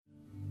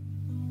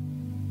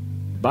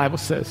Bible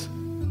says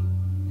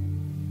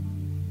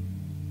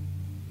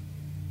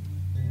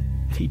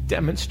that he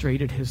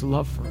demonstrated his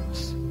love for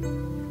us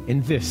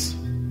in this,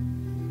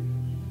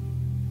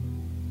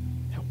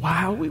 that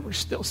while we were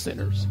still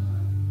sinners,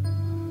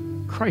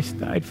 Christ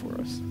died for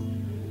us.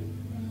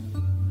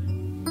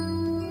 I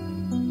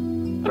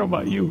don't know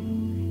about you.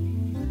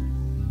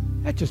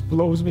 That just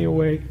blows me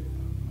away.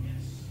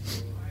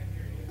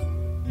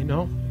 You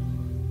know,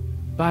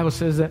 the Bible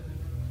says that,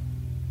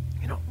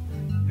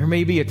 there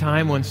may be a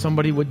time when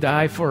somebody would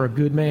die for a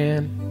good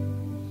man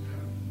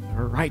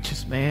or a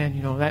righteous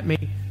man. That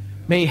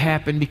may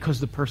happen because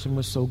the person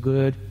was so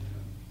good.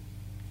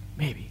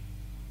 Maybe.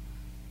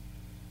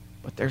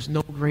 But there's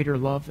no greater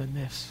love than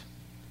this,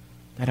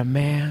 that a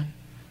man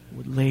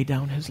would lay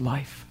down his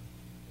life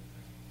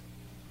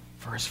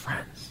for his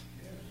friends.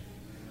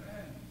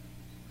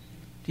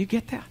 Do you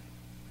get that?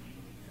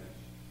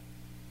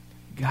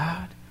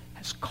 God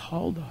has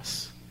called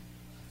us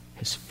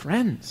his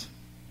friends.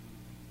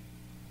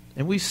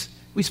 And we've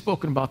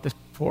spoken about this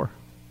before.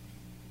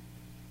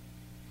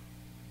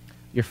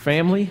 Your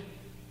family,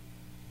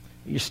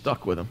 you're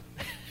stuck with them.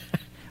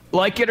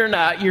 Like it or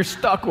not, you're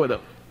stuck with them.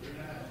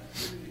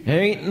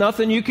 There ain't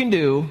nothing you can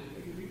do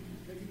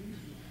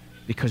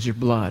because you're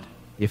blood.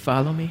 You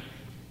follow me?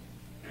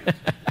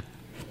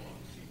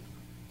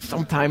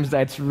 Sometimes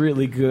that's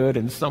really good,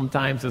 and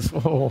sometimes it's,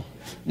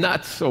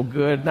 not so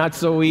good, not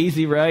so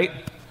easy, right?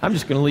 I'm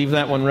just going to leave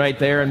that one right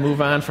there and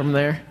move on from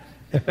there.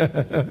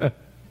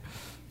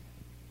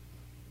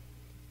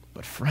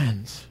 But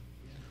friends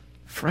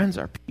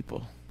are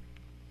people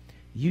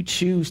you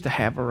choose to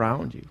have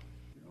around you.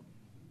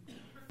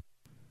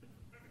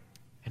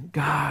 And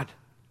God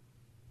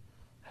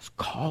has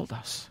called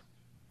us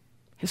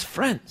his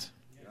friends.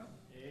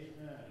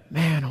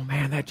 Man, oh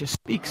man, that just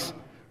speaks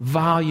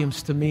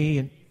volumes to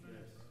me.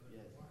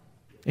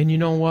 And you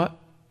know what?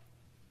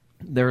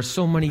 There are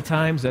so many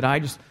times that I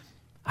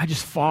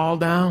just fall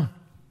down.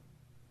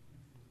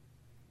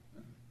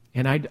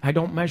 And I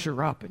don't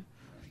measure up. It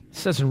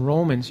says in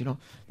Romans,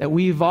 that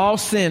we've all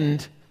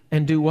sinned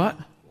and do what?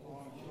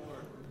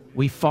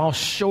 We fall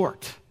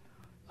short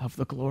of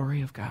the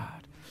glory of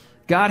God.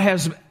 God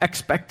has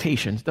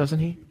expectations, doesn't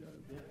he?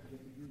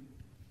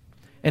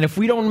 And if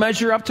we don't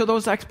measure up to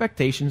those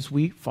expectations,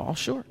 we fall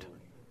short.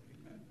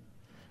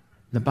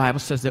 The Bible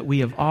says that we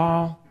have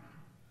all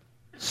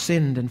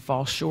sinned and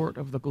fall short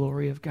of the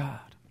glory of God.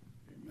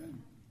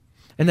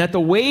 And that the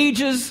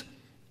wages,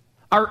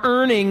 our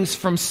earnings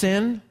from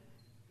sin,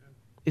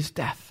 is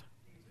death.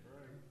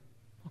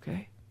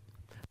 Okay?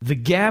 The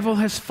gavel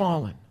has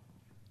fallen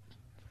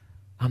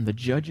on the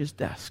judge's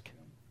desk,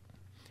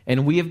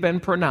 and we have been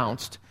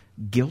pronounced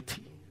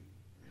guilty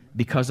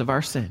because of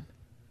our sin.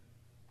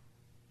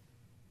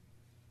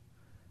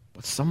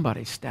 But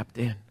somebody stepped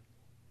in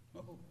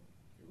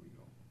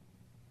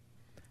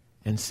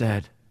and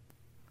said,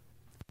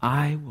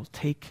 I will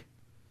take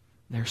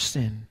their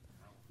sin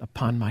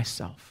upon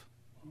myself.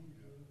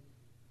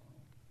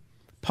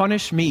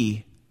 Punish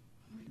me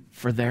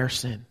for their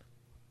sin.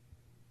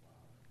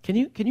 Can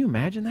you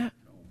imagine that?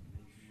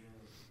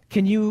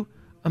 Can you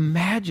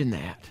imagine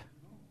that?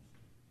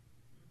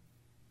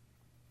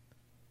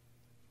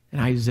 In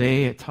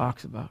Isaiah, it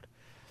talks about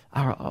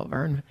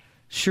our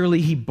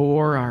surely he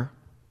bore our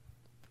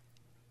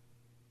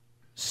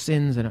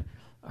sins and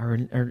our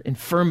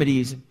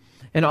infirmities,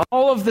 and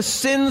all of the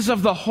sins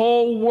of the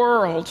whole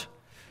world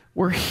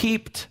were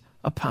heaped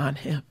upon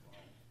him.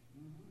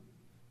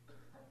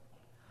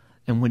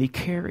 And when he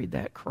carried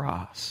that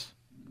cross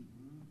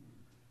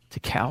to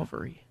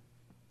Calvary,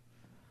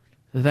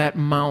 that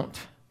mount,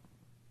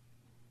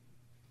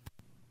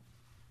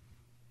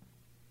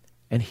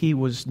 and he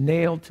was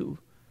nailed to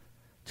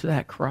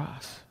that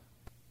cross,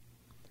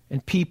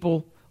 and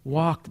people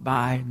walked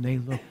by and they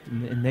looked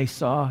and they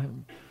saw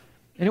him,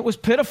 and it was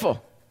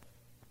pitiful.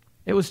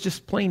 It was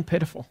just plain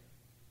pitiful,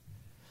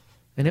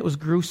 and it was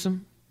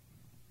gruesome,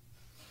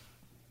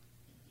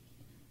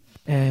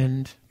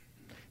 and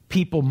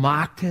people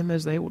mocked him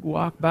as they would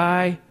walk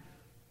by.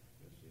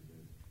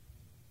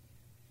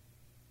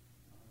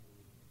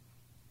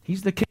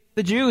 He's the king of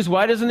the Jews.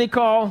 Why doesn't he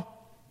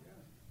call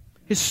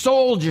his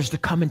soldiers to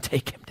come and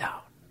take him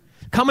down?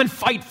 Come and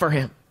fight for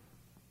him.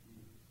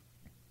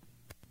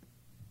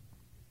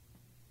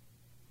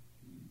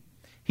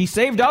 He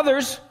saved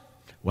others.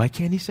 Why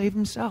can't he save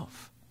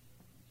himself?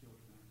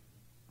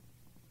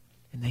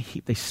 And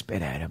they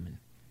spit at him. And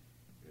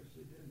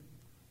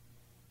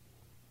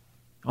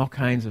all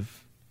kinds of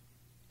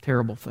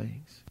terrible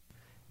things.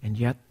 And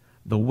yet,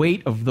 the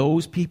weight of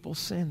those people's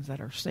sins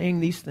that are saying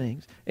these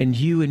things, and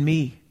you and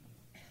me,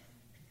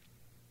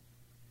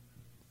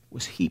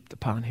 was heaped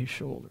upon his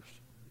shoulders.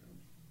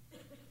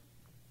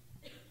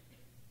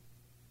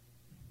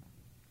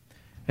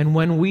 And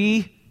when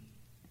we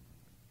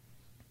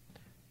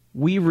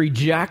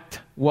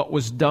reject what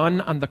was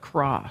done on the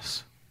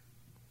cross,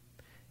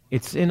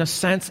 it's in a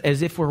sense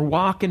as if we're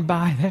walking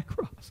by that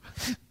cross.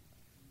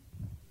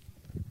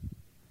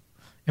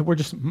 And we're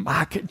just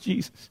mocking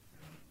Jesus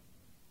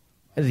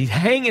as he's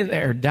hanging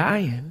there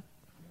dying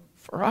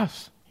for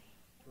us.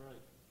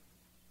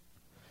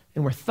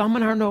 And we're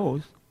thumbing our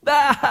nose,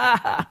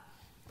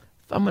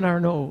 thumbing our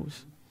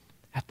nose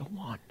at the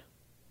one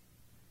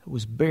who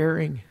was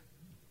bearing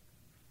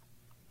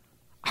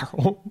our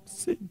own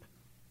sin.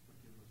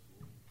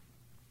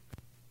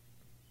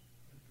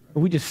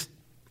 We just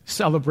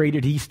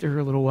celebrated Easter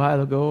a little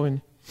while ago,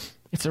 and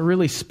it's a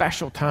really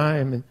special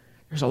time, and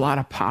there's a lot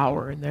of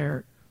power in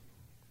there.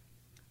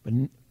 But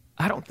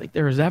I don't think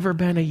there has ever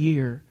been a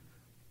year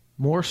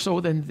more so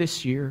than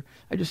this year.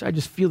 I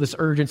just feel this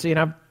urgency, and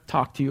I've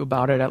talked to you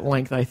about it at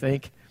length, I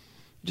think.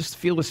 Just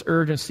feel this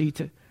urgency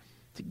to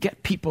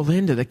get people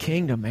into the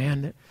kingdom,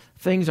 man.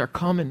 Things are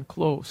coming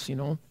close, you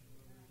know.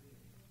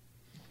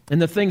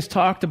 And the things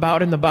talked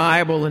about in the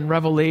Bible, in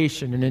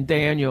Revelation, and in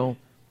Daniel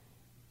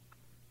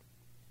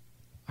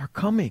are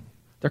coming.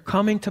 They're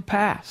coming to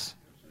pass.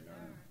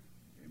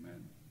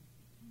 Amen.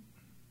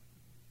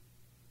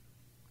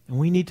 And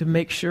we need to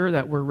make sure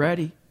that we're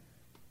ready.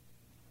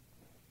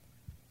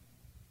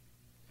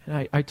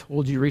 And I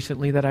told you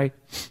recently that I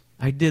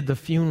did the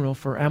funeral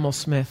for Emil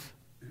Smith.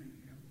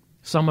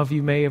 Some of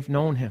you may have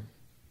known him.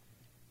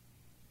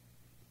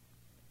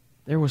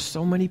 There were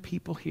so many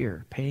people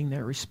here paying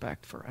their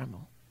respect for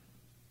Emil.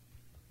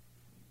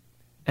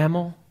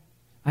 Emil,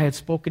 I had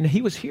spoken to,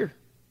 he was here.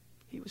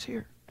 He was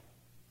here.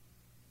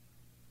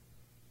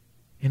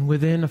 And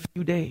within a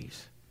few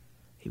days,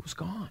 he was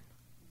gone.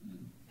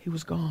 He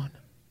was gone.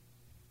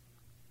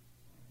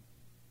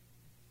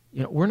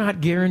 You know, we're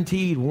not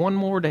guaranteed one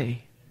more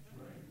day.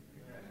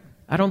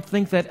 I don't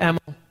think that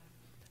Emil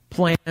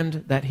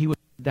planned that he would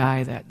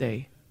die that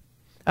day.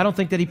 I don't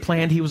think that he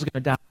planned he was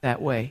going to die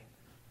that way.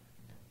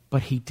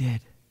 But he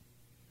did.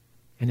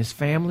 And his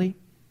family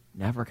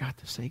never got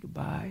to say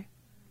goodbye.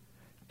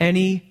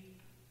 Any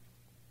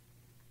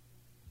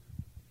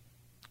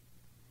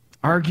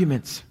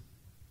arguments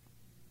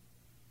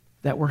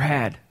that were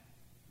had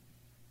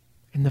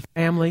in the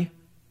family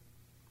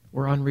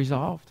were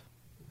unresolved.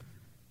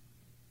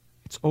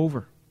 It's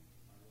over.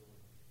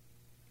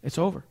 It's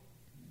over.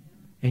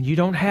 And you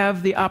don't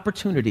have the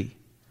opportunity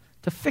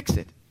to fix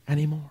it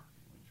anymore.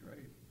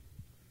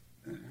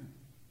 That's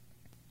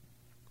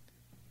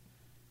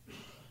right.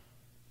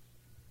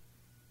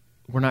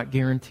 We're not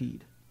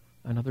guaranteed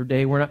another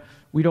day.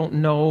 We don't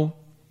know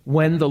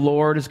when the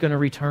Lord is going to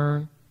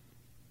return.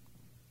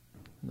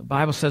 The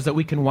Bible says that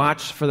we can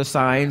watch for the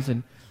signs,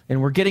 and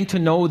we're getting to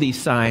know these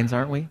signs,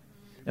 aren't we?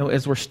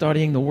 As we're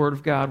studying the Word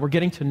of God, we're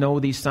getting to know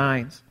these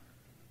signs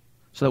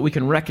so that we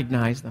can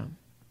recognize them.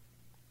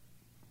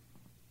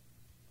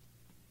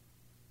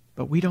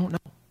 But we don't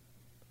know.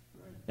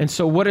 And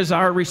so what is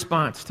our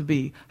response to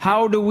be?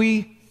 How do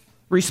we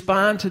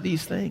respond to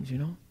these things, you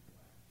know?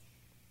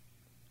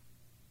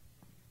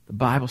 The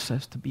Bible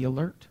says to be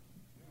alert.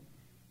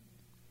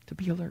 To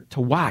be alert.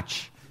 To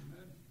watch.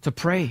 To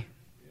pray.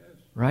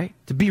 Right?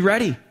 To be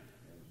ready.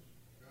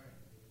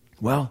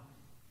 Well,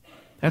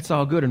 that's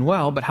all good and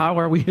well, but how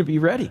are we to be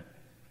ready?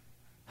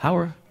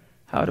 How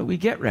do we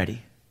get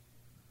ready?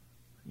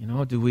 You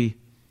know, do we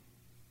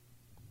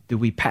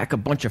pack a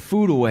bunch of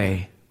food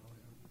away?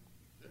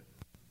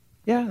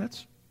 Yeah,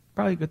 that's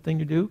probably a good thing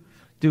to do.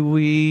 Do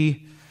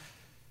we,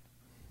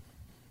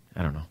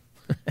 I don't know.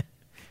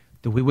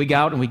 Do we wig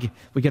out and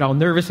we get all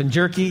nervous and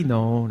jerky?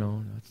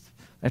 No,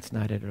 that's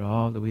not it at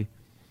all. Do we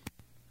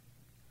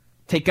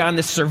take on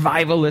this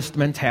survivalist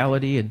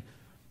mentality and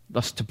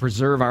thus to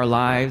preserve our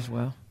lives?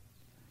 Well,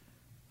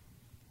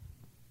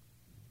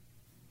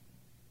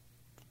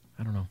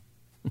 I don't know.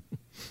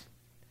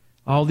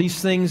 All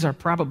these things are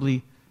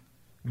probably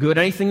good.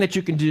 Anything that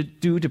you can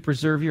do to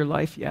preserve your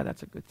life, yeah,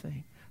 that's a good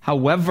thing.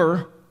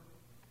 However,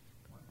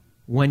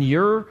 when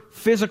your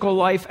physical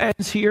life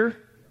ends here,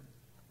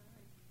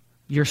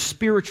 your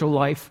spiritual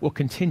life will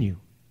continue.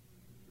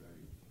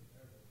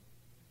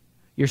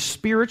 Your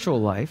spiritual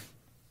life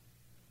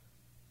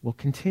will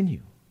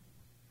continue.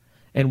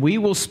 And we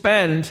will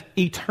spend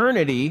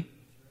eternity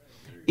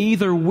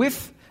either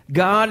with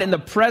God, in the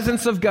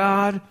presence of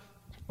God,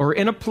 or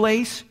in a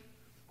place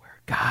where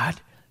God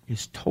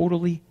is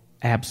totally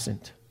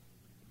absent.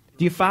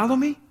 Do you follow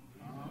me?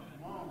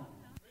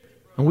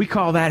 And we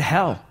call that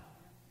hell.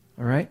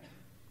 All right?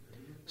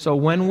 So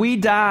when we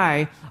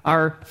die,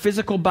 our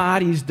physical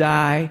bodies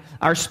die,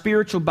 our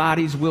spiritual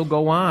bodies will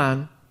go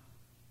on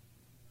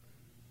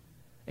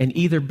and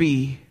either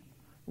be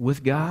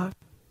with God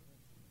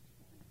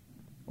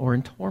or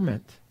in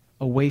torment,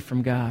 away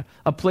from God.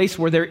 A place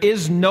where there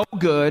is no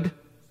good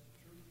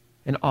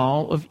and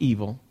all of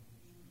evil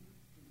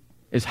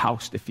is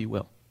housed, if you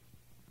will.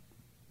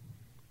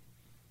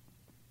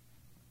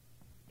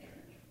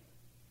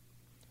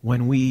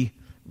 When we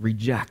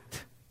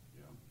reject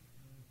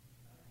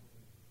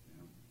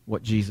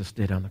what Jesus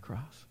did on the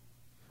cross.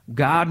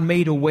 God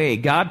made a way.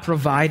 God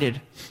provided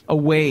a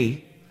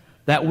way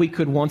that we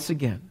could once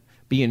again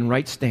be in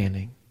right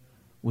standing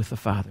with the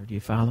Father. Do you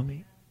follow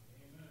me?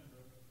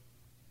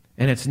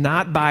 And it's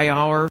not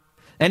by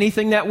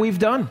anything that we've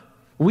done.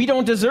 We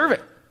don't deserve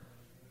it.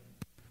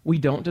 We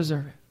don't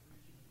deserve it.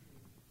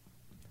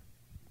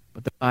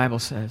 But the Bible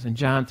says in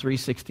John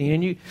 3:16,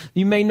 and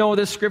you may know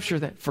this scripture,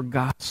 that for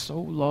God so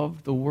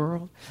loved the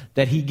world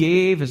that he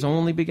gave his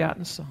only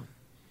begotten Son,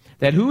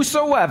 that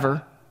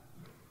whosoever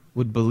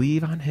would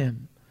believe on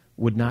him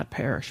would not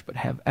perish, but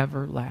have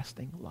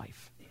everlasting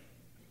life.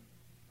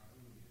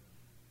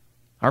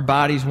 Our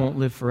bodies won't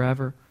live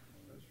forever,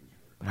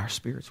 but our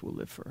spirits will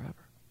live forever.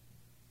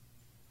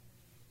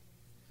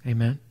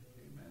 Amen?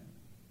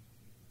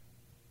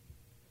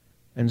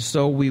 And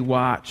so we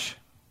watch,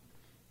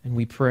 and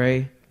we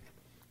pray,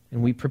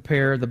 and we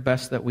prepare the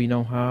best that we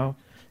know how,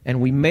 and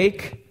we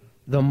make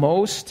the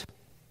most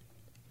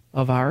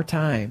of our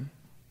time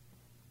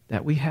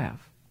that we have.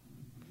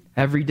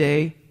 Every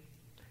day,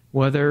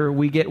 whether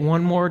we get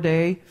one more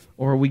day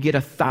or we get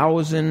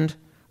 1,000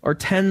 or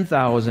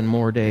 10,000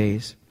 more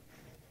days,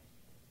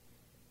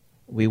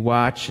 we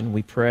watch and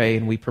we pray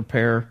and we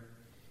prepare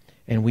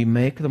and we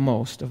make the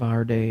most of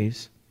our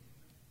days.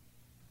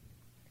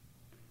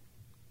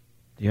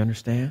 Do you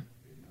understand?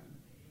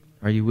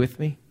 Are you with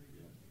me?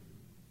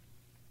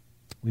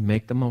 We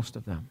make the most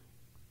of them.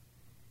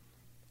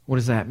 What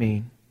does that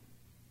mean?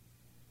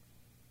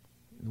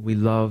 We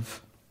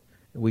love,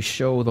 we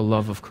show the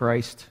love of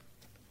Christ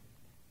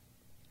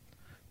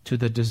to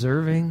the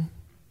deserving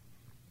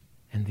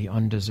and the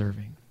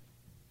undeserving.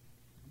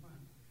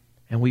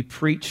 And we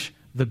preach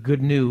the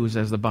good news,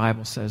 as the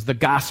Bible says. The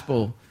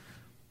gospel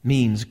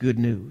means good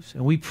news.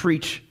 And we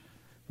preach,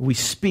 we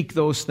speak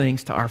those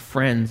things to our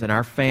friends and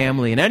our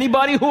family and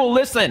anybody who will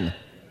listen.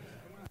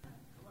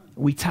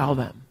 We tell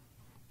them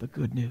the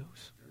good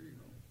news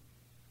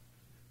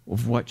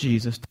of what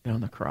Jesus did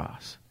on the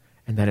cross,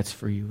 and that it's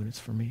for you and it's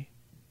for me.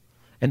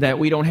 And that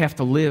we don't have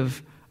to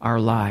live our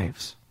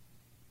lives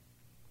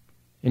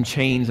in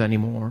chains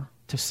anymore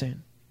to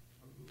sin.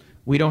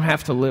 We don't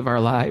have to live our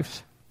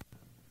lives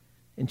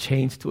in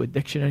chains to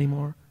addiction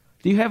anymore.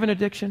 Do you have an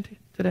addiction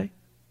today?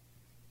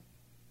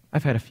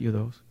 I've had a few of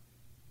those.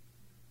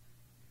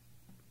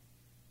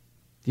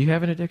 Do you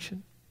have an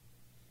addiction?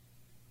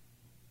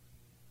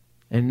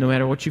 And no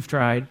matter what you've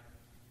tried,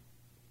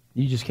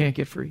 you just can't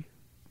get free.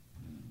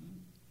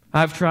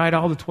 I've tried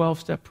all the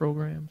 12-step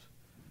programs.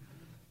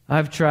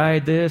 I've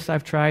tried this,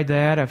 I've tried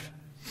that,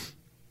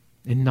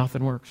 and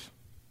nothing works.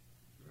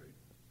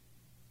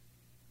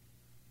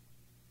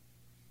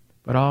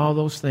 But all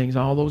those things,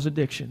 all those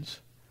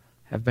addictions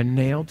have been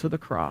nailed to the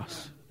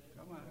cross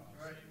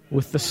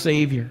with the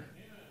Savior.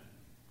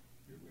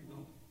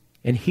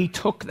 And He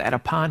took that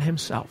upon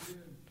Himself.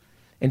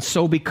 And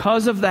so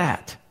because of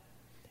that,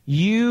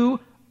 you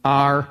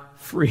are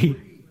free.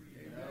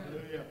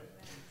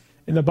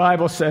 And the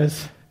Bible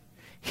says,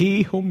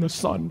 he whom the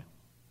Son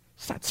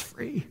sets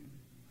free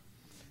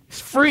is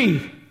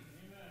free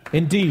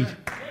indeed.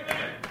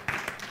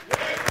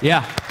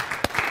 Yeah.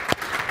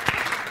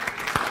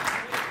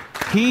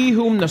 He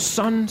whom the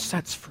Son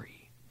sets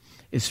free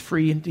is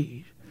free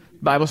indeed.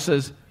 The Bible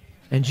says,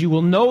 and you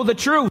will know the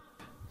truth,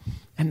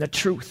 and the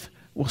truth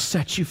will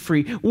set you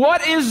free.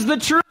 What is the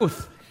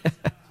truth?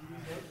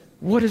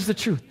 What is the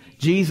truth?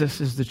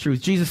 Jesus is the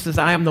truth. Jesus says,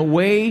 I am the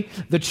way,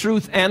 the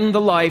truth, and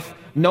the life.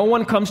 No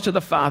one comes to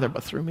the Father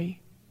but through me.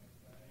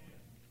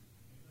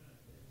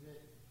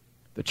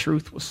 The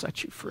truth will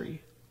set you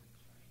free.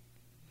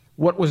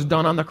 What was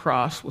done on the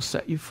cross will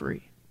set you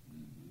free.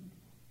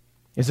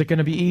 Is it going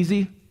to be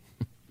easy?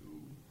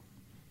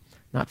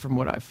 Not from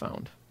what I've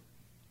found.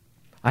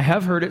 I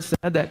have heard it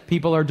said that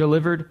people are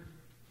delivered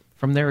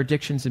from their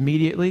addictions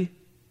immediately.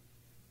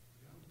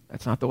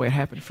 That's not the way it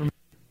happened for me.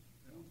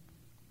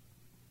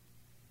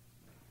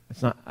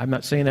 I'm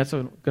not saying that's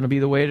going to be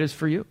the way it is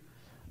for you.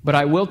 But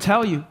I will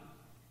tell you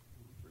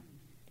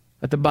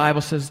that the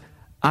Bible says,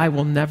 I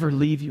will never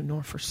leave you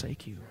nor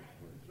forsake you.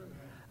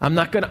 I'm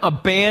not going to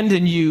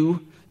abandon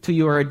you to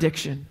your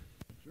addiction.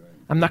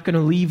 I'm not going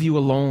to leave you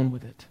alone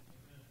with it.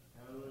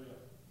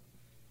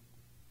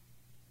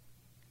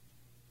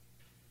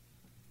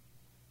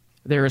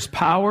 There is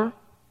power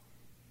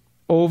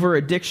over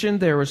addiction.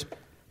 There is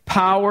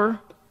power.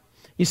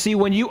 You see,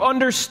 when you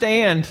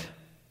understand,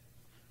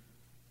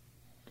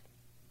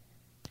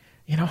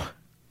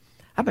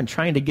 I've been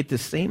trying to get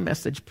this same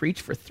message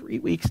preached for 3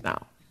 weeks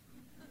now.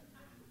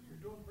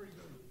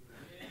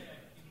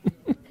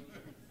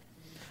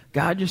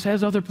 God just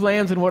has other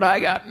plans than what I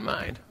got in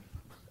mind.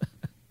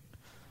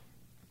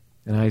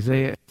 And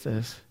Isaiah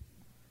says,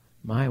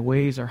 my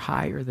ways are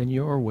higher than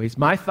your ways.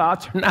 My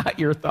thoughts are not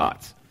your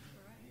thoughts.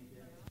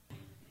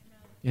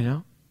 You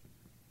know?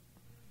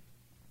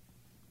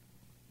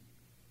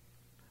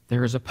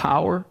 There is a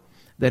power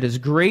that is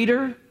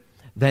greater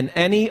than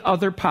any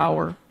other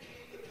power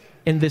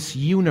in this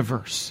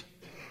universe.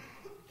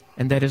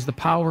 And that is the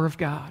power of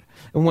God.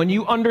 And when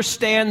you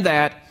understand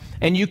that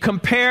and you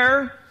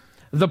compare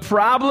the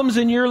problems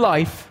in your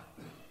life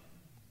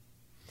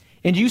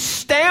and you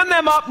stand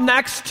them up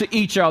next to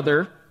each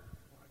other,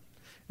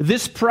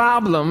 this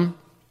problem,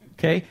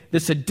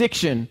 this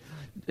addiction,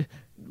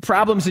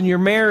 problems in your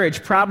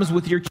marriage, problems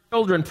with your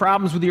children,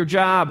 problems with your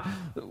job,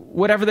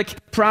 whatever the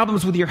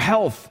problems with your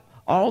health,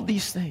 all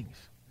these things.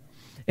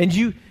 And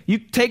you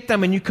take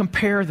them and you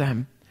compare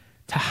them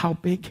to how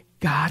big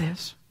God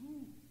is?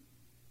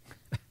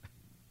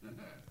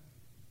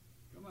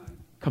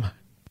 Come on.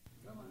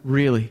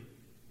 Really?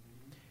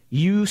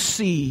 You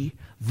see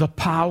the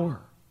power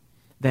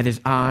that is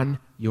on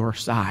your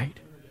side.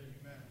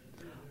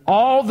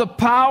 All the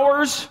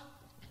powers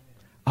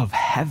of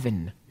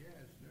heaven.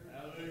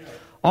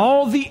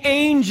 All the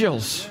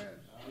angels.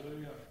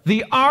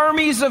 The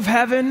armies of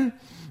heaven.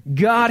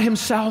 God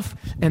himself.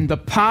 And the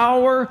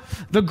power,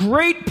 the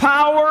great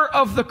power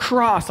of the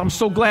cross. I'm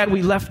so glad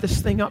we left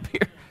this thing up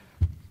here.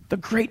 The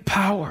great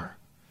power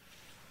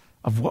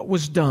of what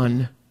was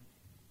done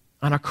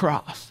on a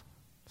cross.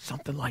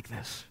 Something like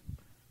this.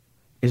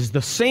 Is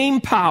the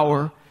same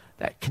power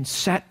that can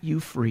set you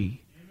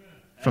free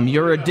from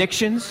your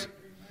addictions,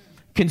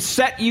 can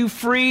set you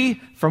free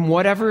from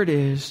whatever it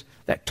is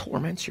that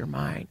torments your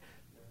mind,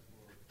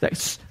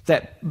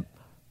 that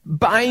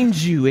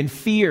binds you in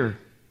fear.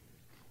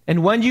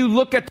 And when you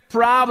look at the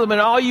problem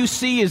and all you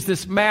see is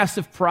this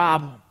massive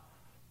problem,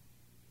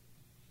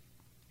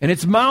 and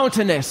it's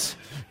mountainous,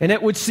 and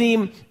it would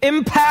seem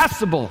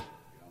impassable,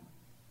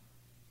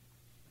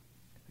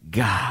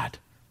 God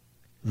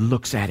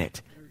looks at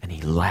it and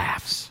he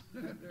laughs.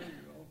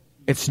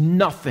 It's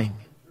nothing.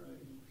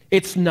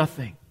 It's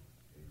nothing.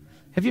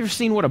 Have you ever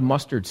seen what a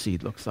mustard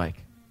seed looks like?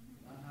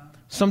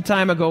 Some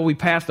time ago, we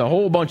passed a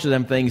whole bunch of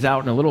them things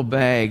out in a little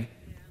bag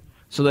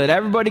so that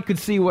everybody could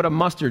see what a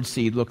mustard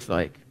seed looks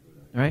like.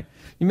 Right?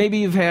 Maybe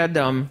you've had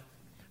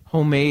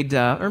homemade,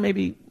 or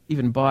maybe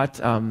even bought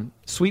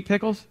sweet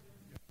pickles.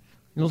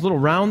 Those little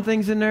round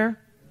things in there.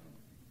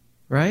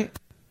 Right?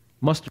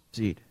 Mustard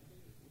seed.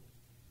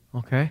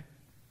 Okay?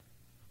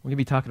 We're going to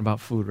be talking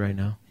about food right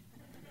now.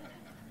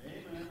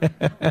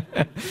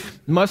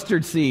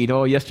 Mustard seed.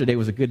 Oh, yesterday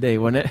was a good day,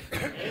 wasn't it?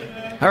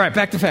 All right,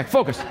 back to fact.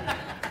 Focus.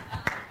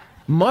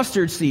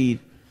 Mustard seed,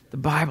 the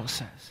Bible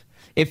says,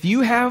 if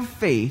you have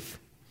faith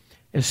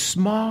as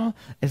small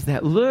as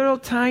that little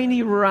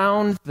tiny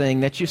round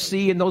thing that you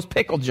see in those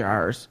pickle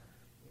jars,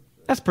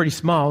 that's pretty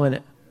small, isn't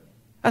it?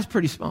 That's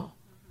pretty small.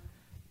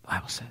 The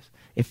Bible says,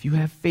 if you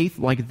have faith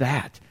like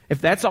that,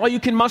 if that's all you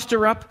can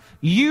muster up,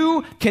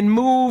 you can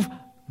move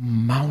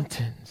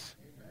mountains.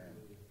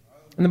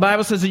 And the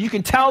Bible says that you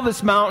can tell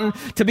this mountain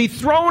to be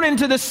thrown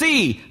into the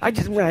sea. I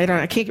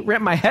can't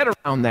wrap my head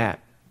around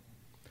that.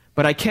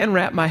 But I can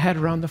wrap my head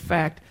around the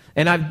fact,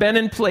 and I've been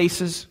in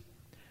places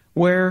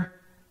where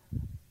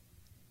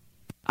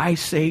I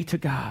say to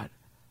God,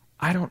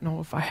 I don't know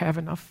if I have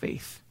enough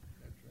faith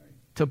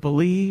to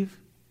believe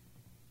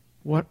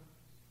what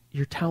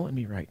you're telling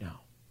me right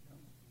now.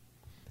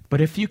 But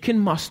if you can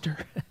muster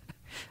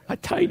a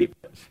tiny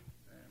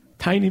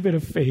bit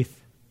of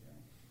faith,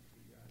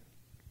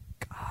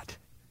 God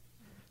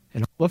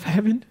and all of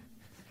heaven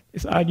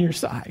is on your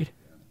side.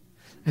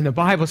 And the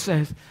Bible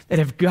says that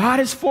if God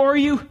is for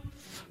you,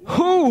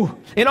 who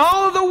in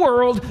all of the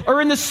world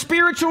or in the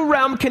spiritual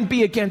realm can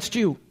be against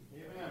you?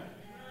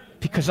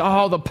 Because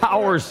all the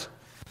powers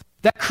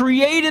that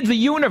created the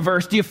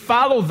universe, do you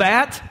follow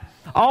that?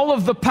 All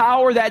of the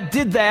power that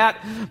did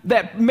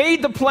that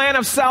made the plan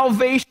of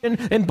salvation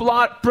and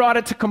brought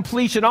it to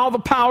completion, all the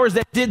powers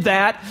that did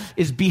that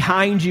is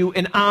behind you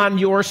and on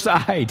your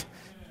side.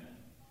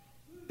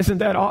 Isn't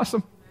that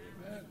awesome?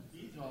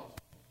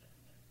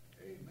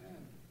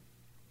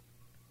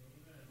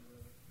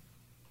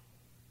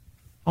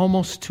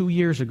 Almost 2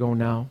 years ago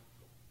now,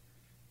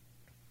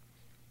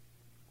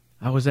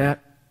 I was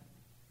at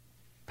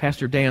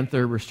Pastor Dan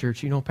Thurber's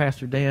church. You know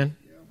Pastor Dan?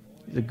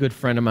 He's a good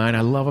friend of mine.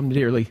 I love him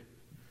dearly.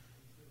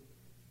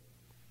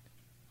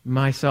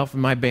 Myself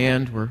and my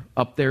band were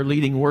up there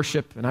leading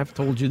worship, and I've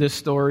told you this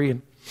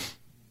story,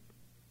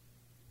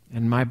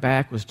 and my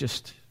back was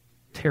just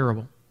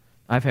terrible.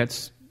 I've had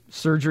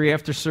surgery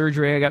after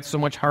surgery. I got so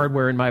much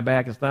hardware in my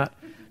back, it's not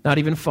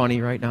even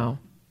funny right now.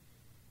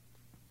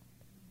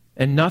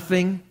 And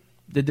nothing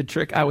did the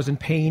trick. I was in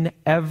pain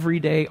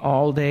every day,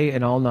 all day,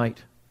 and all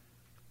night.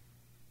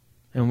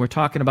 And we're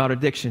talking about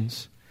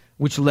addictions,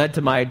 which led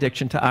to my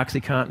addiction to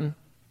OxyContin.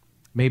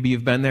 Maybe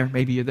you've been there.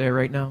 Maybe you're there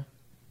right now.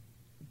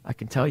 I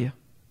can tell you,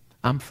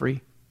 I'm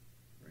free.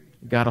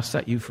 God will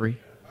set you free.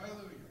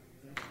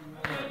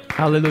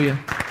 Hallelujah.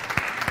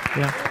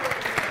 Yeah.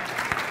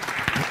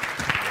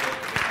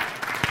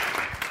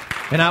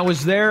 And I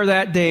was there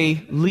that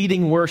day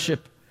leading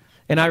worship.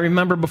 And I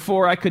remember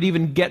before I could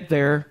even get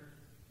there,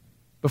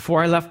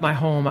 before I left my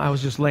home, I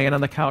was just laying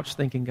on the couch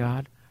thinking,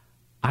 God,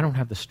 I don't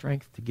have the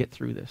strength to get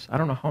through this. I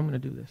don't know how I'm going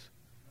to do this.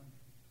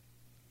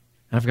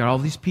 And I've got all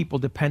these people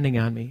depending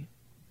on me.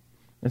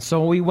 And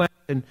so we went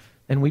and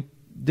we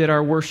did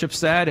our worship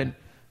set,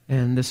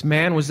 and this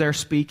man was there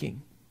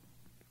speaking.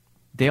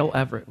 Dale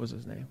Everett was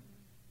his name.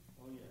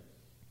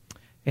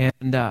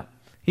 And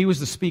he was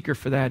the speaker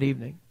for that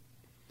evening.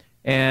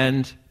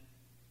 And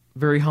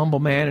very humble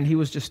man, and he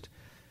was just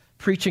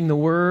preaching the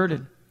word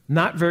and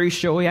not very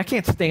showy. I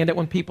can't stand it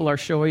when people are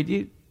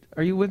showy.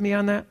 Are you with me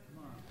on that?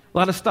 A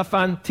lot of stuff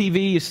on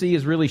TV you see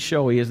is really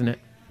showy, isn't it?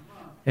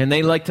 And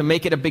they like to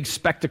make it a big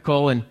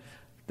spectacle, and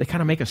they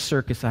kind of make a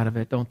circus out of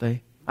it, don't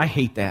they? I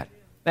hate that.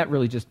 That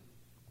really just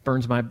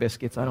burns my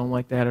biscuits. I don't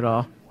like that at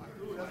all.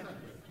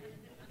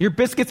 Your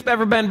biscuits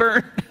ever been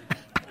burned?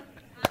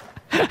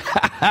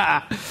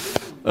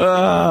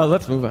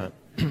 Let's move on.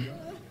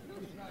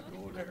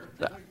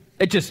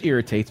 It just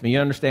irritates me. You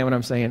understand what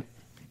I'm saying?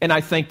 And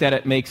I think that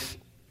it makes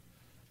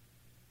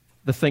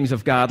the things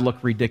of God look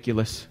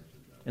ridiculous,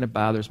 and it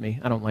bothers me.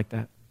 I don't like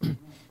that.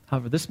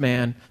 However, this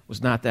man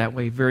was not that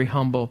way. Very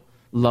humble,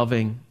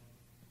 loving,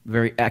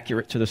 very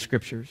accurate to the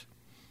Scriptures.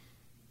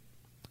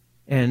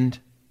 And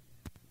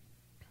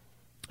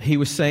he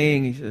was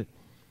saying, he said,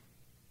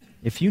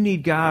 if you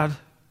need God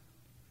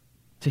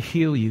to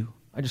heal you,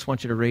 I just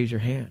want you to raise your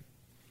hand.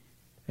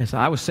 And so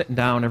I was sitting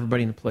down.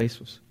 Everybody in the place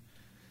was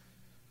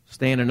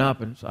standing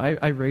up. And so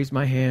I raised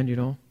my hand, you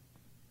know.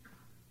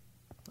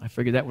 I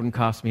figured that wouldn't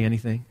cost me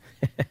anything.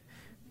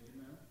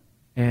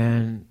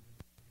 And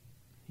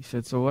he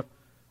said, so what?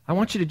 I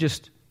want you to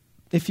just,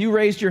 if you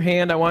raised your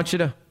hand, I want you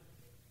to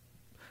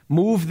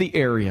move the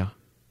area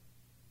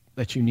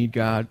that you need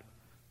God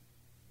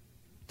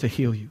to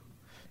heal you.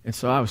 And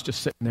so I was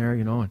just sitting there,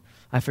 you know, and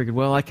I figured,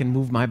 well, I can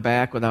move my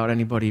back without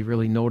anybody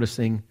really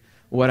noticing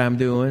what I'm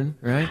doing,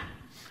 right?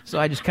 So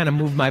I just kind of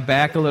moved my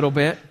back a little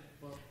bit.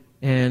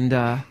 And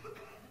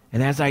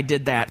as I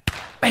did that,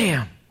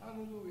 bam,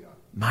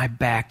 my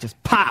back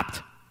just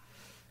popped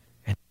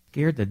and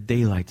scared the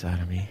daylights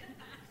out of me.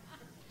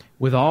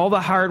 With all the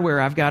hardware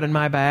I've got in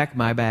my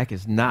back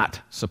is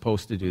not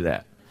supposed to do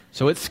that.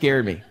 So it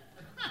scared me.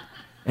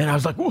 And I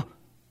was like, whoa.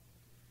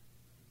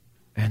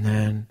 And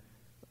then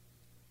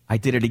I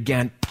did it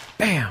again.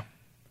 Bam!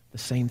 The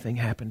same thing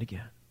happened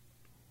again.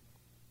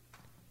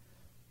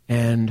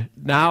 And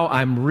now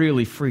I'm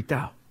really freaked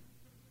out.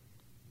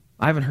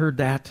 I haven't heard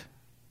that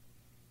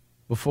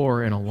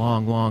before in a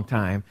long, long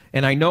time.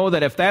 And I know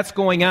that if that's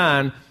going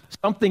on,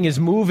 something is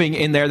moving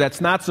in there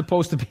that's not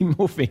supposed to be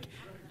moving.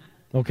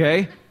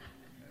 Okay?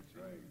 That's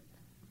right.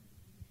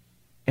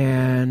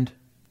 And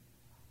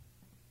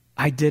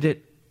I did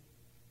it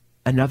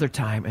another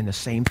time, and the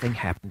same thing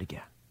happened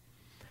again.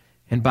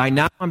 And by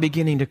now I'm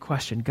beginning to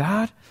question,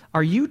 God,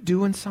 are you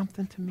doing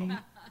something to me?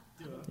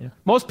 Yeah.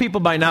 Most people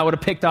by now would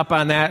have picked up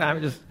on that.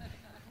 I'm just a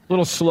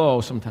little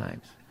slow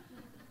sometimes.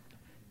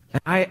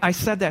 And I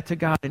said that to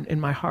God in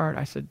my heart.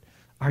 I said,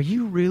 are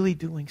you really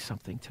doing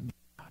something to me,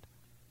 God?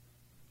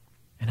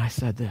 And I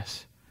said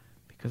this,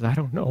 because I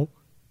don't know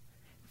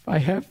if I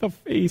have the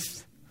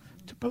faith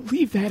to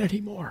believe that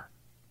anymore.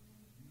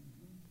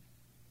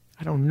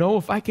 I don't know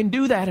if I can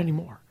do that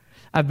anymore.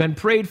 I've been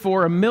prayed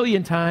for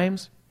 1,000,000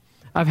 times.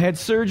 I've had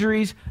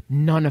surgeries.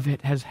 None of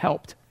it has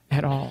helped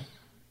at all.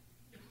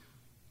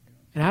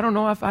 And I don't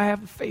know if I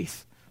have the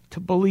faith to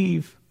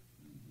believe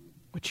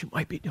what you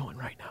might be doing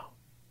right now.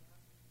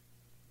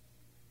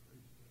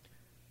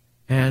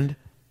 And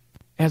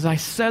as I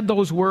said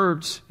those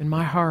words in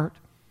my heart,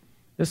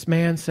 this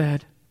man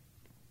said,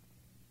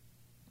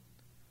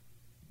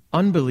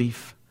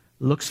 unbelief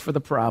looks for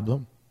the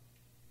problem.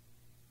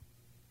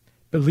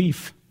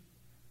 Belief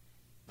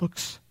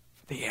looks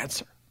for the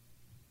answer.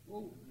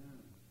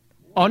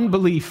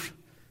 Unbelief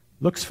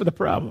looks for the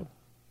problem.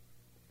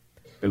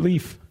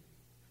 Belief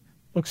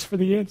looks for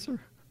the answer.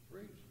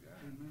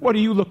 What are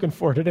you looking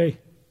for today?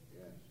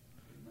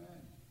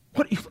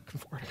 What are you looking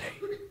for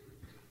today?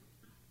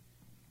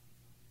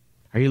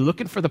 Are you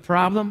looking for the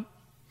problem?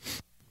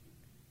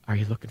 Are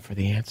you looking for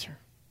the answer?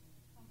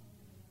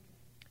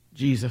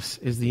 Jesus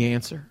is the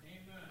answer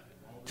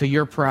to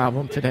your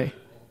problem today.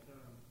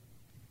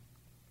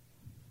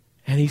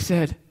 And he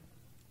said,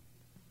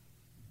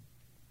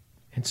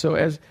 and so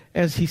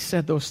as he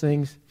said those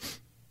things,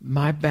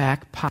 my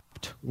back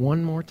popped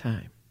one more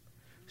time,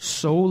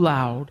 so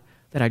loud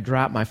that I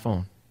dropped my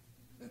phone.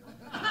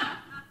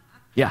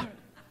 Yeah.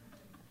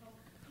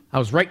 I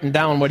was writing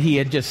down what he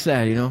had just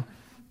said, you know.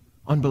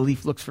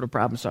 Unbelief looks for the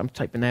problem, so I'm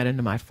typing that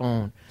into my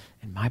phone,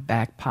 and my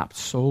back popped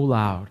so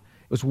loud.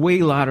 It was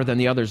way louder than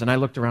the others, and I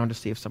looked around to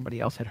see if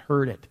somebody else had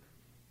heard it.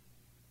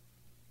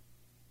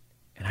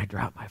 And I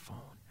dropped my phone.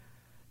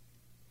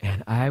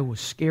 And I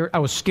was scared. I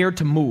was scared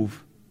to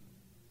move.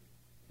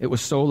 It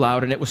was so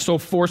loud, and it was so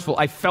forceful.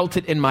 I felt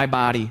it in my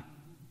body.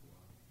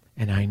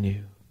 And I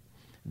knew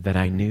that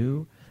I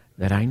knew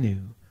that I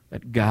knew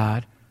that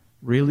God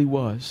really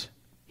was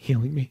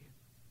healing me.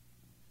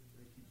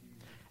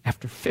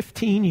 After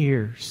 15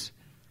 years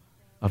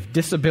of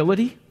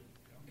disability,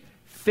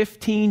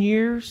 15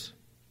 years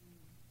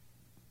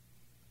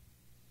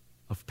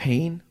of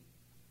pain,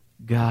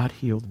 God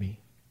healed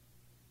me.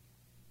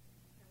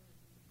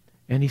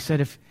 And he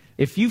said,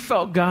 if you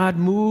felt God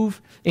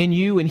move in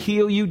you and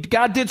heal you,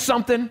 God did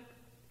something,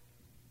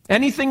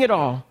 anything at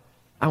all,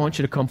 I want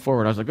you to come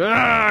forward. I was like,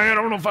 I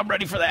don't know if I'm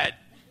ready for that.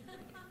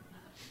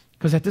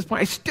 Because at this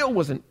point, I still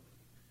wasn't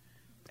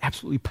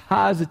absolutely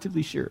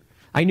positively sure.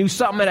 I knew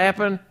something had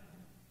happened.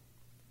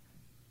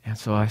 And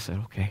so I said,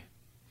 okay.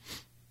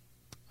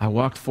 I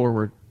walked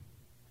forward.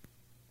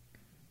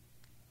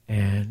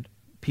 And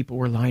people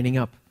were lining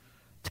up,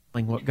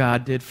 telling what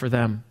God did for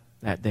them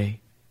that day.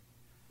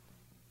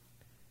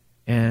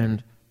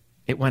 And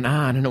it went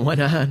on and it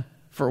went on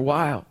for a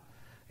while.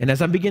 And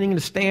as I'm beginning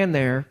to stand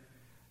there,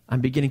 I'm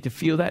beginning to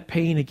feel that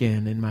pain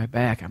again in my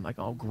back. I'm like,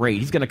 oh, great.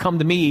 He's going to come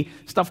to me,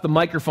 stuff the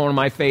microphone in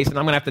my face, and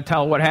I'm going to have to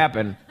tell what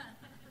happened.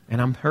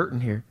 And I'm hurting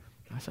here.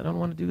 I said, I don't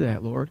want to do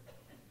that, Lord.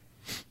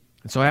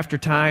 And so after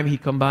time,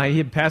 he'd come by. He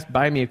had passed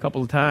by me a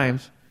couple of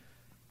times,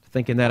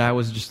 thinking that I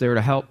was just there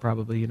to help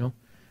probably, you know.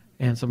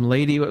 And some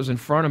lady that was in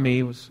front of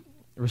me was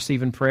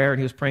receiving prayer, and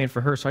he was praying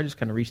for her. So I just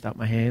kind of reached out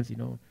my hands, you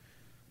know.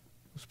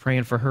 I was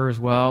praying for her as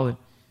well. And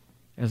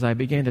as I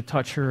began to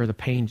touch her, the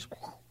pain just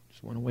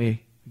went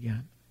away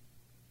again.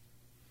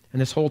 And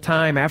this whole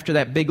time, after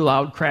that big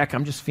loud crack,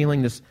 I'm just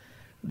feeling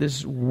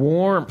this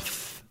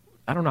warmth.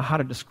 I don't know how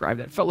to describe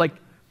that. It felt like,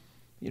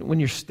 you know, when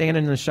you're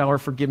standing in the shower,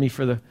 forgive me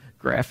for the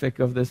graphic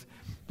of this,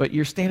 but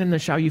you're standing in the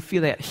shower, you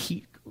feel that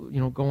heat,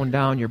 you know, going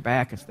down your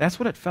back. That's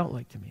what it felt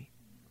like to me.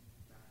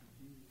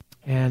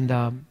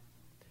 And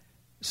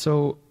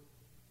so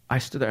I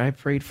stood there. I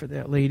prayed for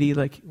that lady,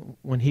 like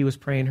when he was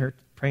praying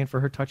for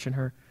her, touching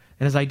her.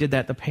 And as I did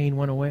that, the pain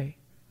went away,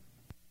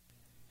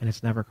 and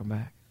it's never come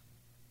back.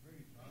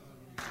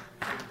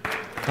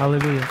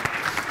 Hallelujah.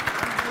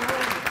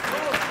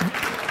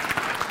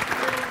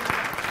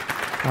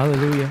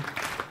 Hallelujah.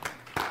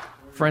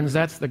 Friends,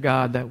 that's the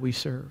God that we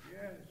serve.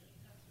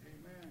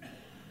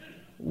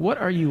 What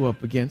are you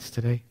up against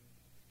today?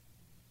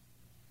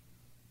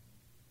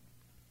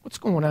 What's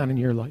going on in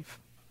your life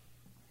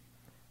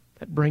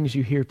that brings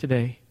you here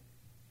today?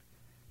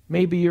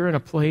 Maybe you're in a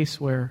place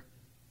where,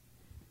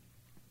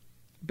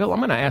 Bill, I'm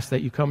going to ask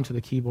that you come to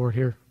the keyboard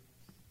here.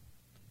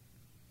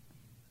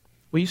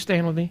 Will you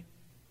stand with me?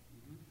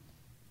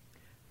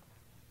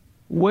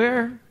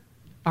 Where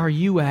are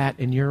you at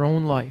in your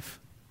own life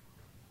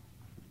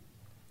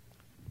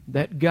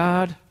that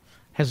God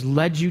has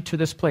led you to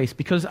this place?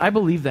 Because I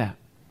believe that.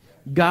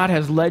 God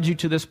has led you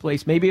to this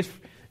place. Maybe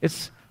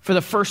it's for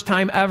the first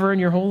time ever in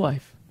your whole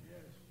life.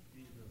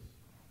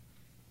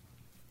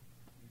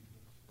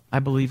 I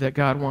believe that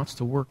God wants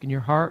to work in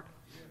your heart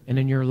and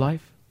in your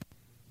life.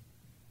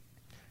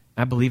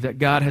 I believe that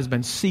God has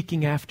been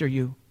seeking after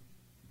you.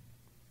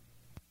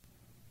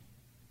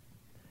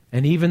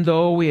 And even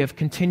though we have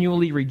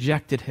continually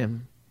rejected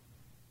him,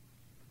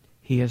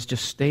 he has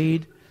just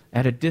stayed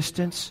at a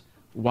distance,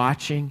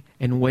 watching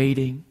and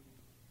waiting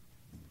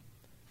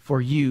for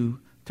you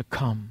to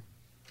come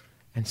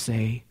and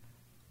say,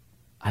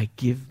 I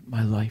give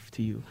my life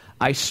to you.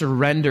 I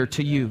surrender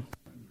to you.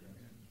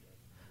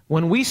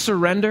 When we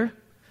surrender,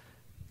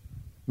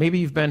 maybe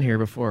you've been here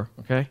before,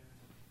 okay?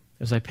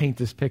 As I paint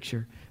this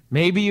picture.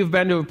 Maybe you've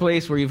been to a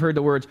place where you've heard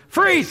the words,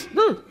 freeze!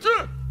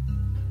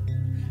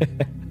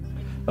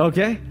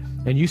 Okay?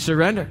 And you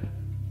surrender.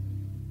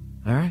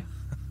 All right?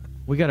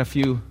 We got a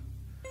few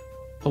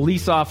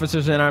police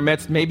officers in our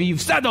midst. Maybe you've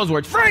said those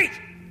words, freeze!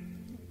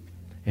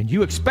 And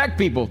you expect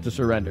people to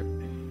surrender.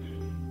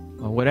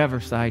 Well, whatever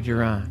side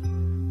you're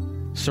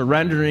on,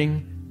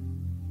 surrendering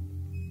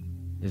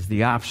is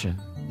the option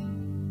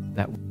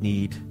that we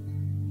need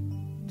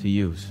to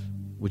use.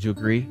 Would you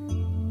agree?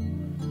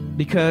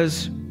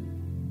 Because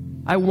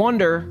I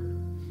wonder,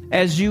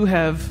 as you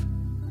have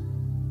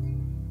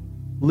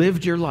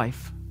lived your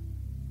life,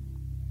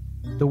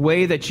 the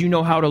way that you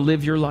know how to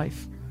live your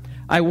life,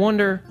 I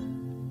wonder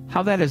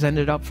how that has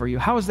ended up for you.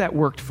 How has that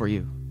worked for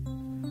you?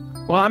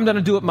 Well, I'm going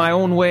to do it my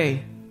own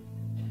way.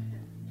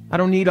 I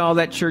don't need all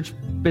that church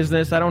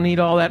business. I don't need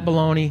all that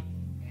baloney.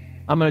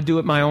 I'm going to do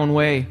it my own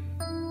way.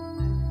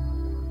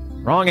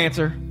 Wrong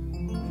answer.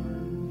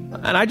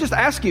 And I just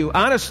ask you,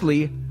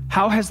 honestly,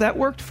 how has that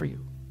worked for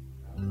you?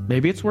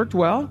 Maybe it's worked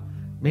well.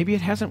 Maybe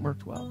it hasn't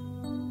worked well.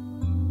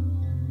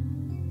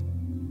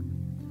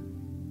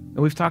 And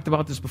we've talked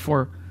about this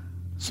before.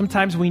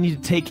 Sometimes we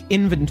need to take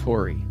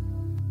inventory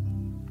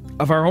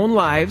of our own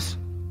lives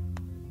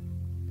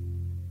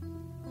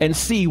and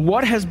see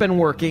what has been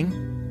working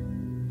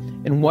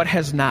and what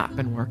has not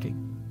been working.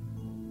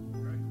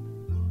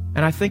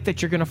 And I think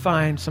that you're going to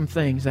find some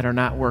things that are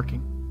not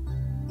working.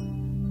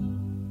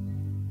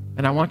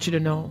 And I want you to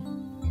know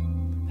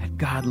that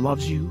God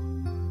loves you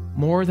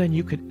more than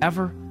you could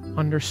ever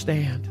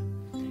understand.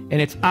 And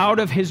it's out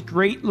of his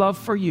great love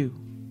for you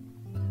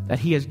that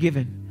he has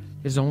given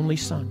his only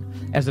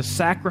son as a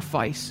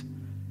sacrifice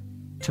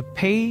to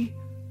pay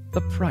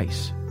the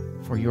price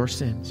for your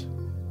sins.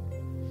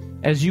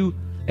 As you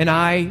and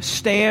I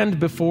stand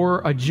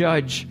before a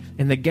judge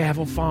and the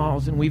gavel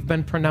falls and we've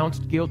been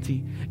pronounced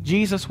guilty,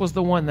 Jesus was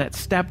the one that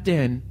stepped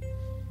in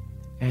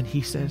and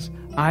he says,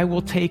 I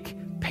will take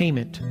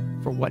payment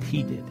for what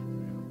he did.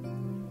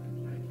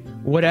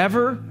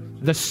 Whatever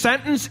the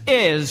sentence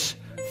is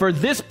for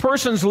this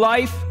person's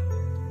life,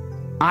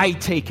 I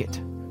take it.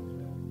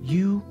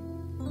 You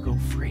go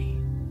free.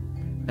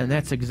 And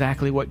that's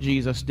exactly what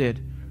Jesus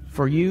did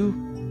for you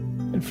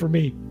and for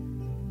me.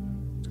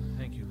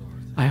 Thank you, Lord.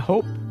 I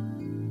hope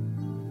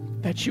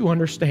that you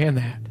understand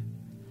that.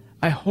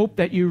 I hope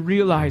that you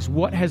realize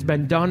what has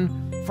been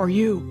done for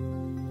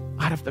you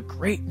out of the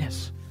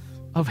greatness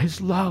of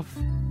his love,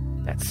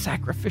 that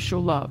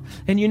sacrificial love.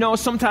 And you know,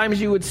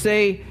 sometimes you would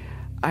say,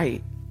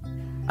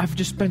 I've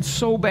just been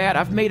so bad.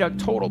 I've made a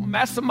total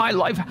mess of my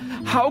life.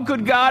 How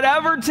could God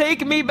ever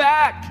take me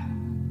back?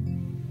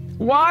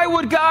 Why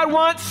would God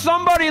want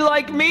somebody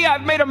like me?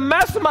 I've made a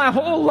mess of my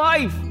whole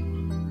life.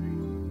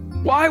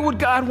 Why would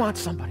God want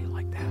somebody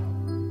like that?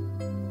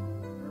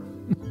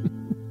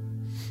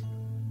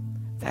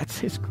 That's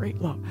his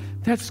great love.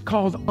 That's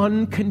called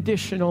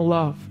unconditional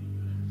love.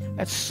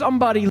 That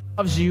somebody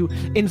loves you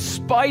in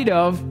spite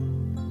of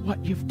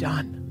what you've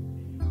done.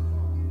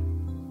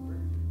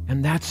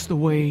 And that's the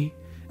way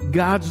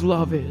God's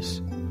love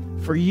is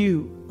for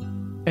you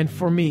and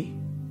for me.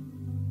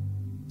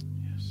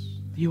 Yes.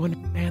 Do you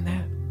understand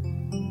that?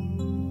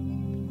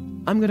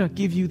 I'm going to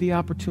give you the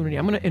opportunity.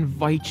 I'm going to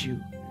invite you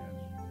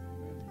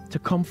to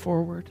come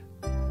forward.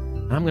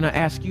 I'm going to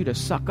ask you to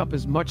suck up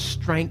as much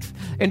strength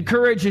and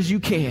courage as you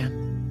can.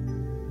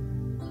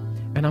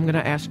 And I'm going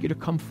to ask you to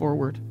come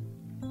forward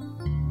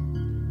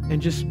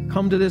and just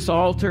come to this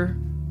altar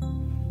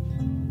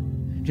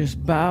and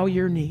just bow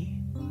your knee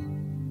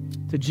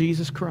to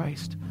Jesus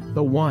Christ,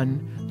 the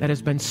one that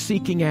has been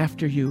seeking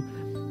after you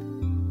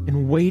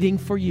and waiting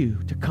for you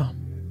to come.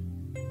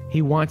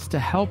 He wants to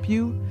help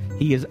you.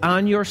 He is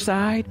on your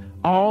side.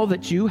 All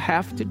that you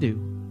have to do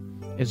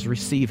is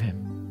receive him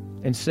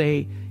and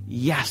say,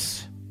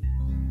 yes.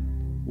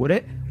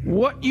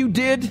 What you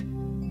did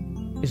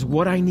is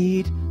what I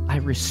need. I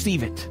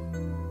receive it.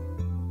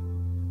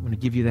 I'm going to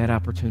give you that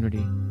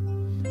opportunity.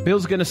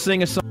 Bill's going to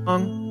sing a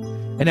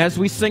song, and as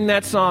we sing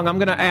that song, I'm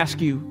going to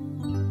ask you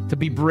to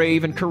be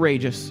brave and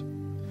courageous,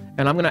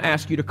 and I'm going to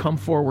ask you to come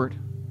forward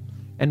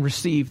and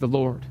receive the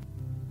Lord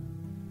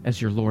as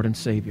your Lord and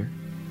Savior.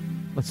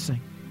 Let's sing.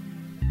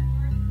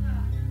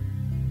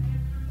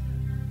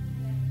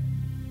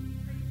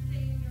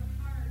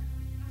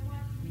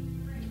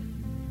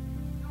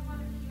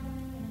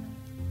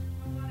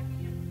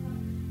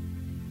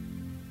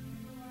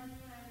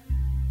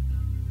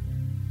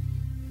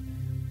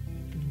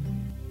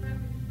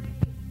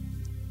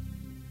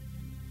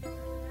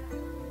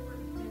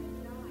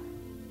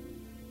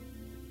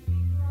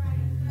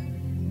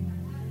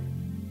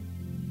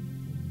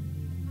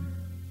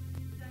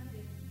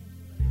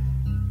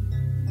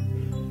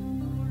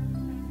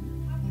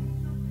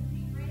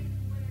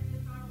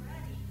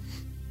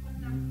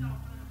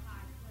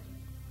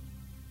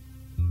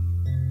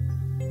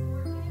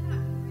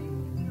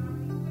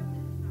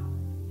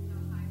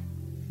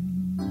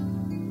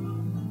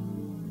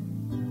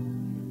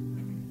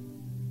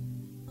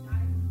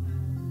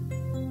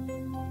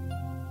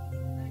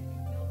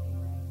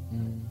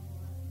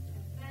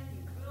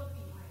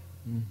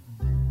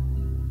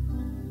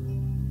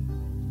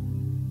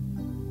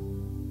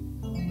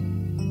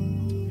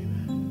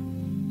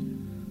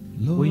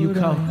 Will you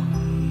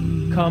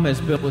come? Come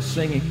as Bill was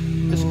singing.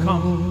 Just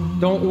come.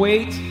 Don't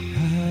wait.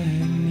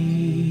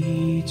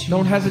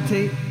 Don't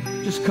hesitate.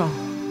 Just come.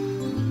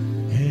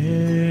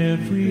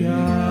 Every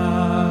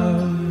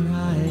hour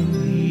I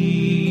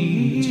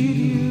need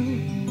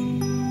you.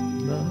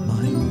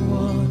 My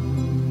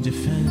one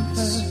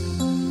defense,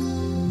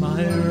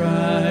 my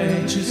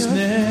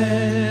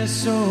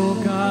righteousness,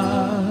 oh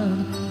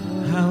God,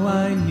 how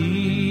I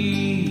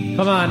need.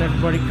 Come on,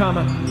 everybody, come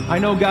on. I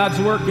know God's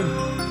working.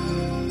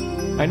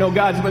 I know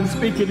God's been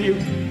speaking to you.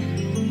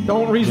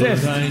 Don't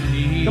resist.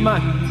 Come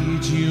on.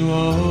 You,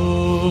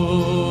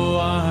 oh,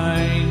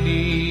 I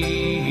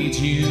need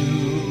you.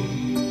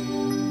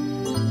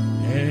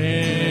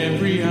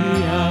 Every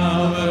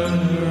hour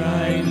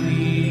I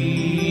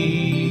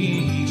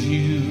need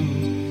you.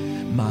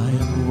 My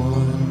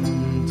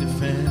one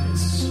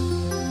defense,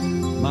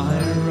 my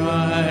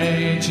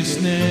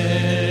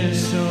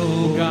righteousness,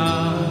 oh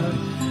God,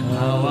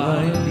 how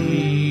I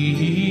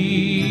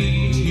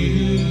need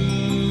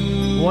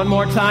you. One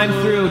more time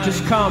through.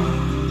 Just come.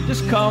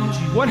 Just come.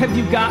 What have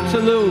you got to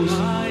lose?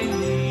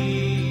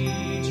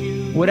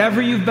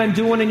 Whatever you've been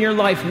doing in your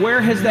life,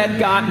 where has that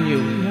gotten you?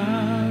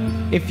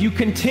 If you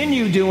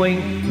continue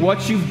doing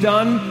what you've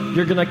done,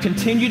 you're going to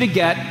continue to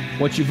get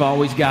what you've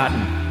always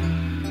gotten.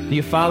 Do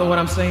you follow what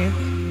I'm saying?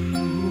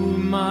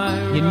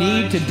 You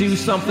need to do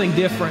something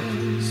different.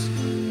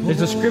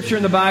 There's a scripture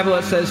in the Bible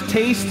that says,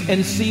 taste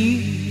and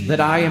see that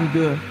I am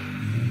good.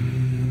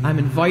 I'm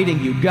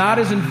inviting you. God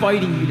is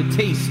inviting you to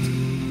taste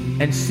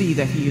and see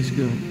that He is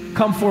good.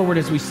 Come forward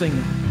as we sing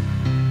it.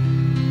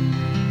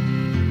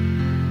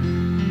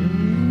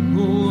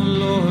 Oh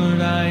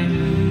Lord, I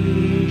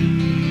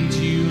need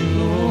you.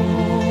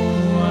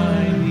 Oh,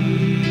 I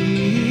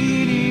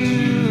need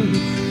you.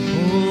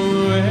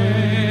 Oh,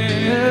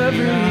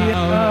 every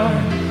hour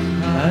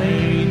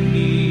I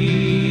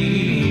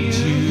need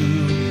you.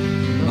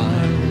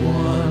 My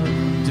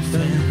one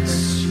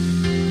defense,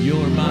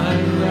 you're my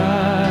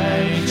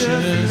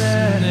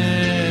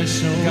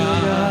righteousness. Oh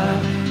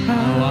God,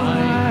 how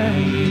I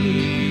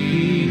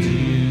need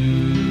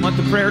you. Want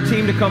the prayer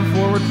team to come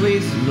forward,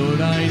 please?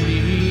 Lord, I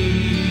need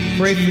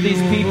Pray for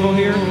these people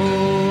here.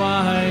 Oh,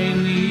 I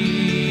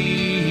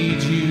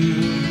need you.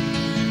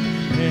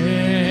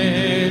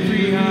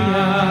 Every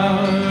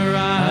hour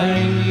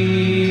I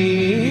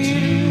need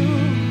you.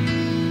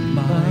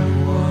 My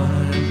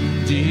one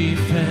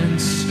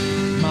defense,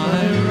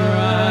 my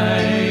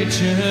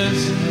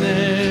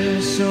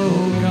righteousness,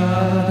 oh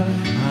God,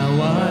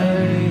 how I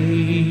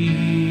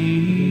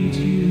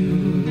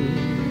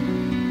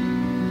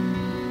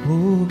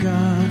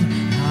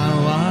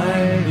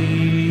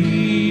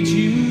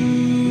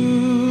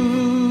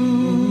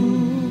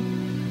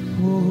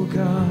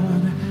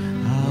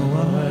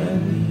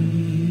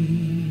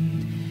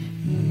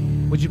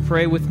Would you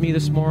pray with me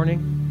this morning?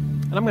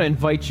 And I'm going to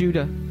invite you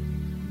to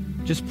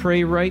just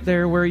pray right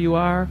there where you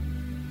are.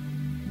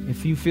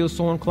 If you feel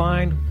so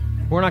inclined,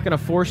 we're not going to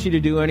force you to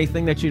do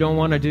anything that you don't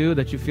want to do,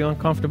 that you feel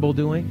uncomfortable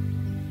doing.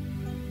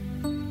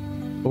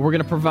 But we're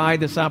going to provide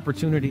this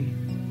opportunity.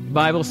 The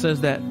Bible says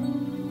that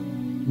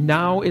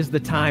now is the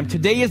time.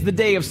 Today is the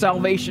day of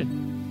salvation.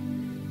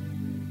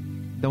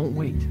 Don't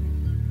wait.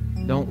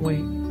 Don't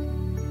wait.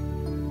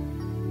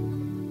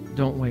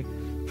 Don't wait.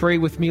 Pray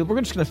with me.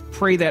 We're just going to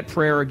pray that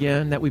prayer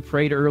again that we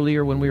prayed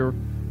earlier when we were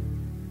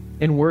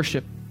in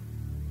worship.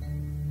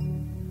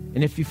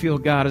 And if you feel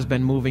God has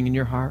been moving in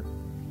your heart,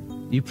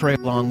 you pray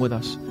along with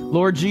us.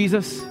 Lord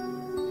Jesus,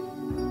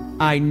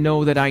 I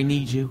know that I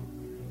need you.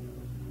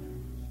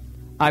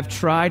 I've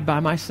tried by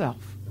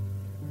myself,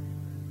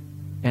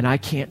 and I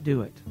can't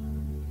do it.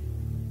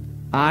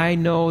 I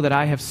know that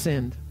I have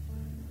sinned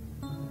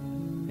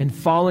and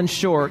fallen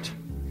short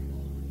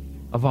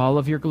of all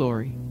of your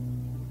glory.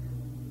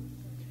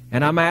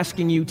 And I'm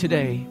asking you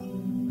today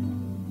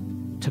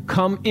to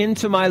come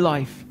into my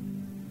life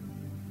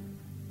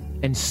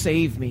and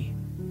save me.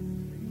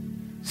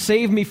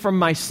 Save me from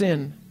my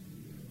sin.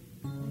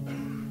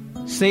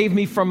 Save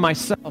me from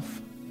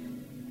myself.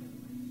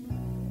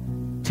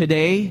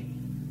 Today,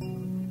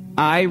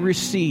 I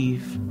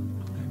receive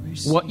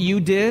what you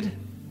did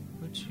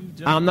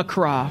on the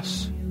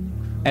cross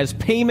as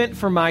payment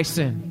for my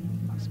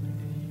sin.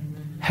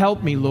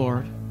 Help me,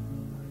 Lord,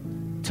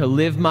 to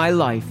live my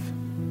life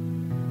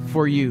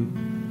for you.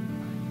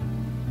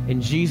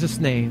 In Jesus'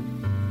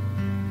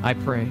 name, I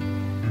pray.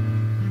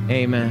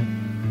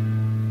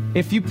 Amen.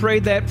 If you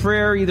prayed that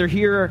prayer either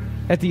here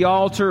at the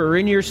altar or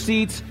in your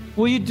seats,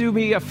 will you do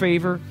me a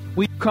favor?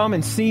 Will you come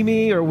and see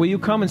me, or will you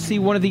come and see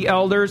one of the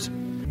elders?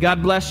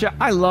 God bless you.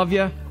 I love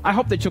you. I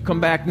hope that you'll come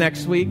back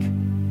next week.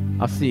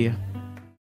 I'll see you.